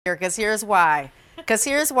here, because here's why.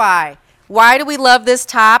 Why do we love this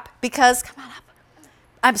top? Because, come on up.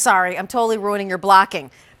 I'm sorry, I'm totally ruining your blocking.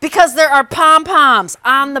 Because there are pom-poms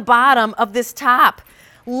on the bottom of this top.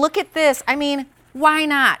 Look at this. I mean, why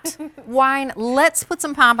not? Let's put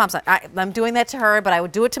some pom-poms on. I'm doing that to her, but I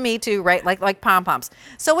would do it to me too, right? Like pom-poms.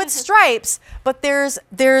 So it's stripes, but there's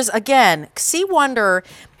again, Sea Wonder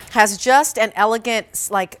has just an elegant,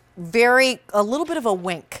 like a little bit of a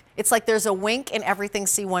wink. It's like there's a wink in everything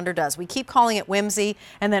Sea Wonder does. We keep calling it whimsy,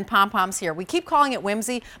 and then pom-poms here. We keep calling it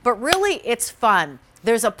whimsy, but really it's fun.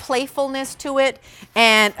 There's a playfulness to it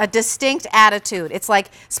and a distinct attitude. It's like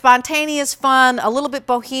spontaneous fun, a little bit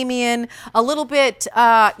bohemian, a little bit,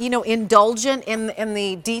 indulgent in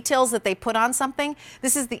the details that they put on something.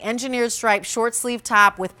 This is the engineered stripe short sleeve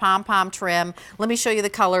top with pom-pom trim. Let me show you the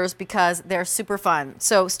colors because they're super fun.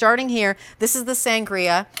 So starting here, this is the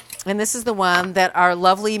sangria. And this is the one that our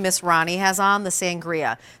lovely Miss Ronnie has on, the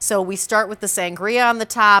sangria. So we start with the sangria on the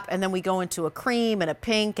top, and then we go into a cream and a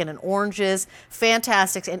pink and an oranges.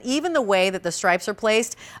 Fantastic. And even the way that the stripes are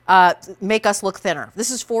placed make us look thinner.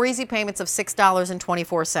 This is 4 easy payments of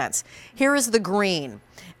 $6.24. Here is the green.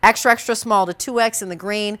 Extra, extra small to 2X in the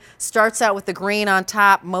green. Starts out with the green on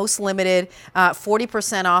top, most limited,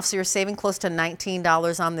 40% off. So you're saving close to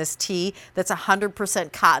 $19 on this tee. That's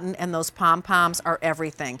 100% cotton, and those pom-poms are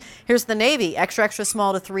everything. Here's the navy, extra, extra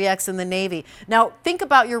small to 3X in the navy. Now, think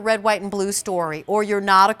about your red, white, and blue story or your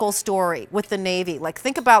nautical story with the navy. Like,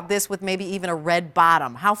 think about this with maybe even a red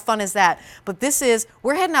bottom. How fun is that? But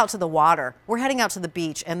we're heading out to the water. We're heading out to the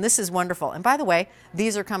beach, and this is wonderful. And by the way,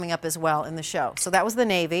 these are coming up as well in the show. So that was the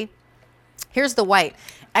navy. Here's the white,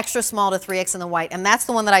 extra small to 3X in the white, and that's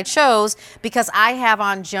the one that I chose because I have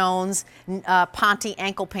on Joan's Ponte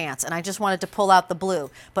ankle pants, and I just wanted to pull out the blue.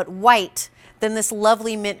 But white, then this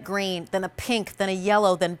lovely mint green, then a pink, then a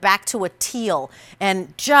yellow, then back to a teal,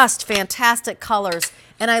 and just fantastic colors.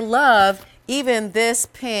 And I love even this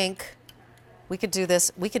pink. We could do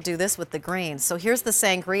this with the green. So here's the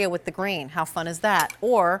sangria with the green. How fun is that?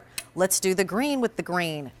 Or let's do the green with the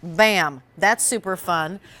green. Bam, that's super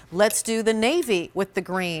fun. Let's do the navy with the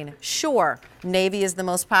green. Sure, navy is the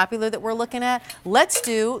most popular that we're looking at. Let's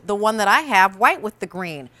do the one that I have, white with the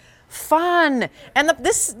green. Fun. And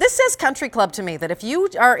this says country club to me, that if you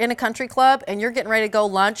are in a country club and you're getting ready to go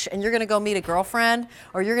lunch and you're going to go meet a girlfriend,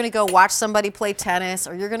 or you're going to go watch somebody play tennis,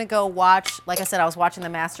 or you're going to go watch, like I said, I was watching the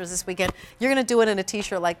Masters this weekend, you're going to do it in a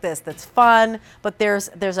t-shirt like this that's fun, but there's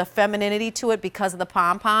a femininity to it because of the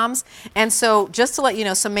pom-poms. And so just to let you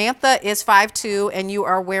know, Samantha is 5'2", and you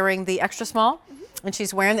are wearing the extra small? And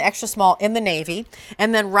she's wearing the extra small in the navy.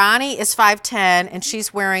 And then Ronnie is 5'10", and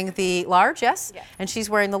she's wearing the large, yes? Yes. And she's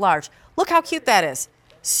wearing the large. Look how cute that is.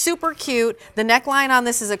 Super cute. The neckline on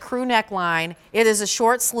this is a crew neckline. It is a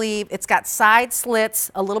short sleeve. It's got side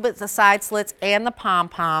slits, a little bit of the side slits and the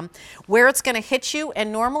pom-pom. Where it's going to hit you,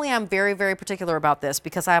 and normally I'm very, very particular about this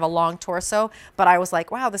because I have a long torso, but I was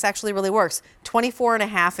like, wow, this actually really works.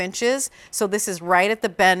 24.5 inches. So this is right at the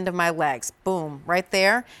bend of my legs. Boom, right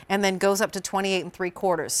there. And then goes up to 28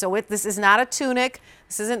 3/4. So this is not a tunic.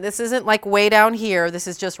 This isn't like way down here. This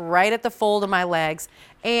is just right at the fold of my legs.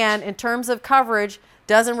 And in terms of coverage,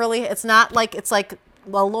 it's not like, it's like,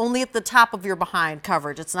 well, only at the top of your behind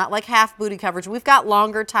coverage. It's not like half booty coverage. We've got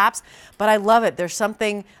longer tops, but I love it. There's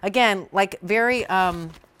something, again, like very,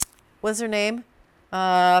 what's her name?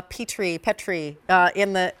 Petrie,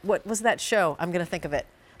 in the, what was that show? I'm going to think of it.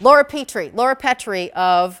 Laura Petrie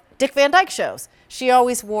of Dick Van Dyke shows. She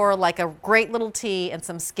always wore like a great little tee and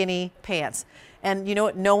some skinny pants. And you know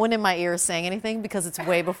what? No one in my ear is saying anything because it's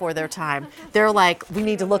way before their time. They're like, we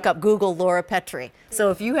need to look up Google Laura Petrie. So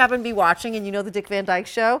if you happen to be watching and you know the Dick Van Dyke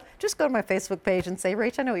show, just go to my Facebook page and say,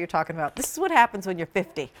 Rach, I know what you're talking about. This is what happens when you're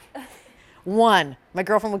 50. One. My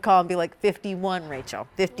girlfriend would call and be like, 51, Rachel.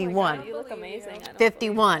 51. Oh my God, you look amazing.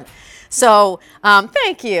 51. So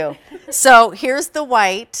thank you. So here's the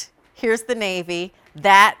white. Here's the navy.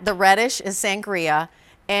 The reddish is sangria.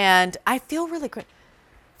 And I feel really good.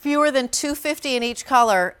 Fewer than $250 in each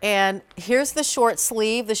color, and here's the short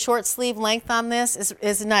sleeve. The short sleeve length on this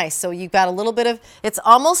is nice. So you've got a little bit of, it's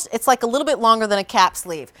like a little bit longer than a cap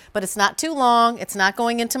sleeve, but it's not too long. It's not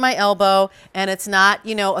going into my elbow, and it's not, a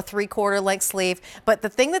 3/4 length sleeve. But the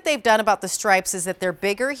thing that they've done about the stripes is that they're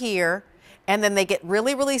bigger here, and then they get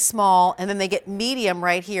really, really small, and then they get medium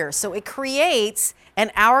right here. So it creates an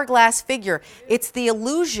hourglass figure. It's the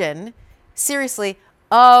illusion, seriously,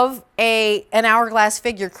 of an hourglass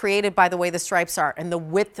figure created by the way the stripes are and the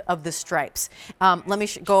width of the stripes. Let me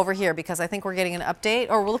go over here because I think we're getting an update,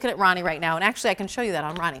 or we're looking at Ronnie right now, and actually I can show you that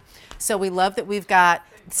on Ronnie. So we love that we've got,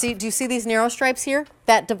 do you see these narrow stripes here?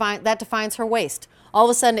 That defines her waist. all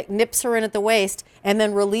of a sudden it nips her in at the waist and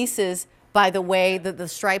then releases by the way that the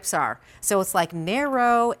stripes are. So it's like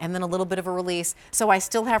narrow and then a little bit of a release. So I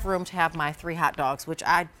still have room to have my 3 hot dogs, which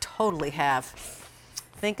I totally have.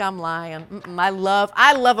 Think I'm lying. I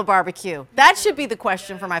love a barbecue. That should be the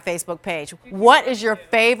question for my Facebook page. What is your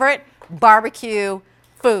favorite barbecue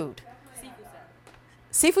food?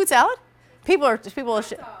 Seafood salad? People are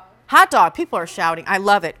hot dog. People are shouting. I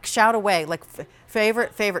love it. Shout away. Like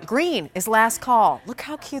favorite. Green is last call. Look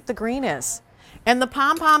how cute the green is. And the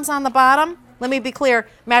pom-poms on the bottom, let me be clear,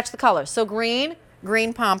 match the colors. So green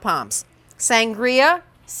pom-poms. Sangria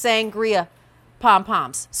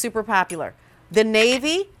pom-poms. Super popular. The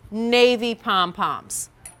navy pom-poms.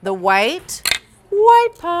 The white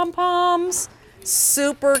pom-poms.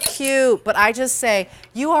 Super cute. But I just say,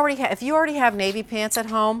 if you already have navy pants at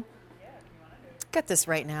home, get this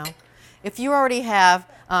right now. If you already have,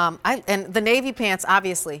 and the navy pants,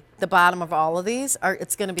 obviously, the bottom of all of these,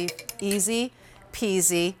 it's going to be easy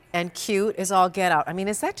peasy and cute as all get out. I mean,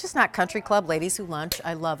 is that just not country club ladies who lunch?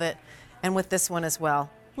 I love it. And with this one as well.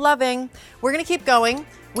 Loving. We're going to keep going.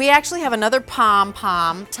 We actually have another Pom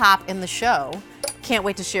Pom top in the show. Can't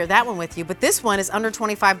wait to share that one with you. But this one is under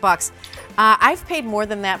 25 bucks. I've paid more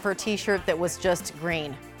than that for a t-shirt that was just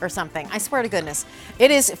green or something. I swear to goodness. It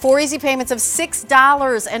is 4 easy payments of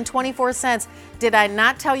 $6.24. Did I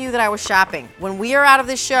not tell you that I was shopping? When we are out of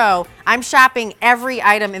this show, I'm shopping every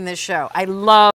item in this show. I love